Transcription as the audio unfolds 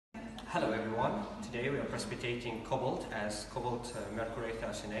Hello everyone, today we are precipitating cobalt as cobalt mercurate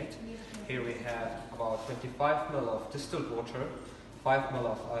thyoceanate. Here we have about 25 ml of distilled water, 5 ml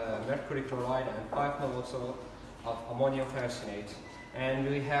of mercury chloride and 5 ml also of ammonium thioceanate. And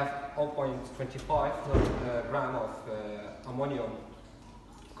we have 0.25 gram of ammonium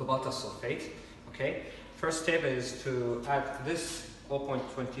cobaltus sulfate. Okay. First step is to add this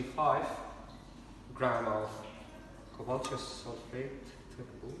 0.25 gram of cobaltus sulfate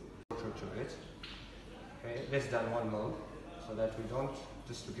to it. Okay, less than 1 mol, so that we don't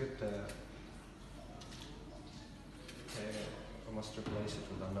distribute the. I must replace it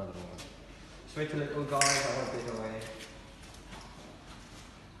with another one. So wait a little, guys. I want it away.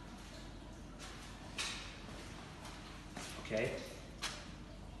 Okay.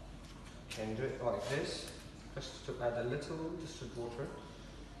 Can do it like this, just to add a little distilled water.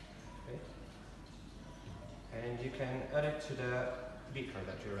 Okay. And you can add it to the beaker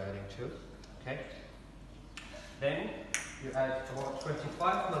that you're adding to. Okay. Then you add about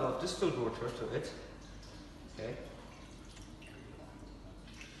 25 ml of distilled water to it. Okay.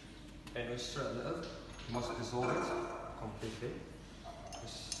 And we stir a little. You must dissolve it completely.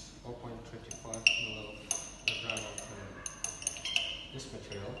 This 0.25 ml of gram of this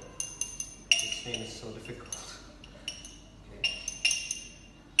material. Its name is so difficult. Okay.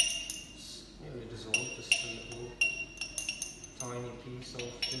 It's nearly dissolved. Just a little tiny piece of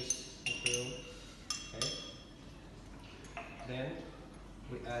this material. Okay. Then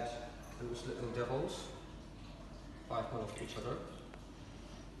we add those little devils, 5 ml of each other.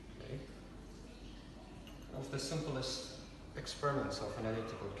 Okay. One of the simplest experiments of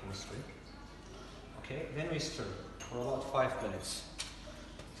analytical chemistry. Okay. Then we stir for about 5 minutes.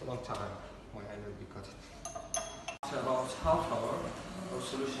 It's a long time. My hand will be cut. After about half hour, our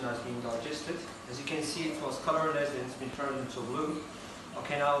solution has been digested. As you can see, it was colorless and it's been turned into blue.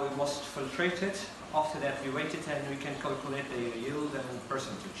 Okay, now we must filtrate it. After that, we wait it and we can calculate the yield and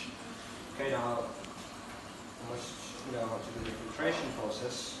percentage. Okay, now we must know how to do the filtration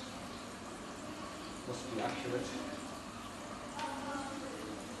process. Must be accurate.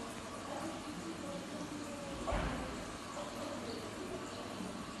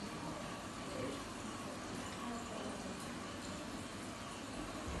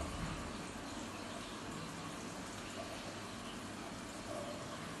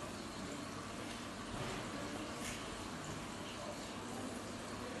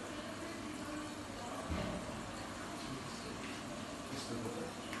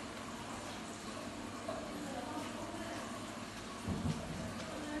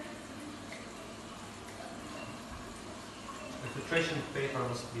 The filtration paper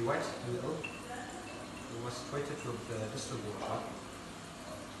must be wet a little. We must wet it with distilled water.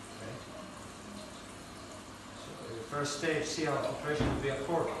 Okay. So the first stage, see how filtration will be at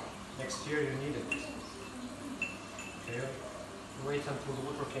 4. Next year you need it. Okay. Wait until the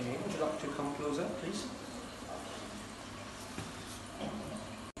water came in. Would you like to come closer, please?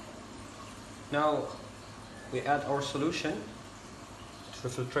 Now we add our solution to the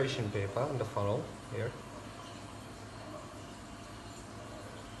filtration paper in the funnel here.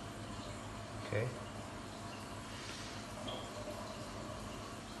 Okay.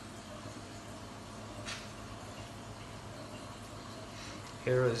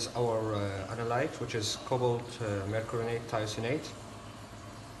 Here is our analyte, which is cobalt mercurate thioceanate.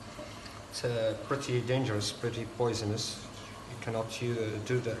 It's pretty dangerous, pretty poisonous. You cannot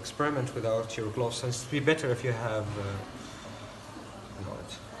do the experiment without your gloves, and it would be better if you have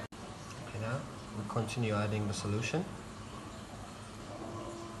it. Okay, now we continue adding the solution.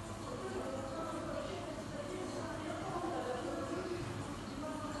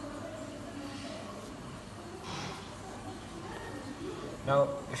 Now,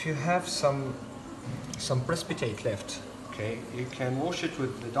 if you have some precipitate left, okay, you can wash it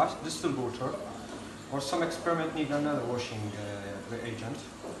with the distilled water, or some experiment need another washing reagent.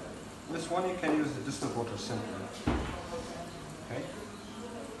 This one you can use the distilled water simply. Okay.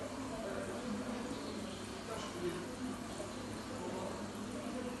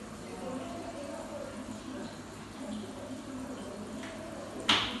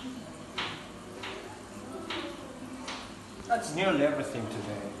 That's nearly everything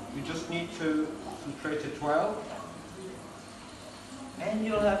today. You just need to filtrate it well and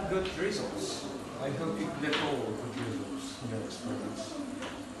you'll have good results. I hope you get all good results in your experiments.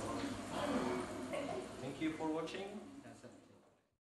 Thank you for watching.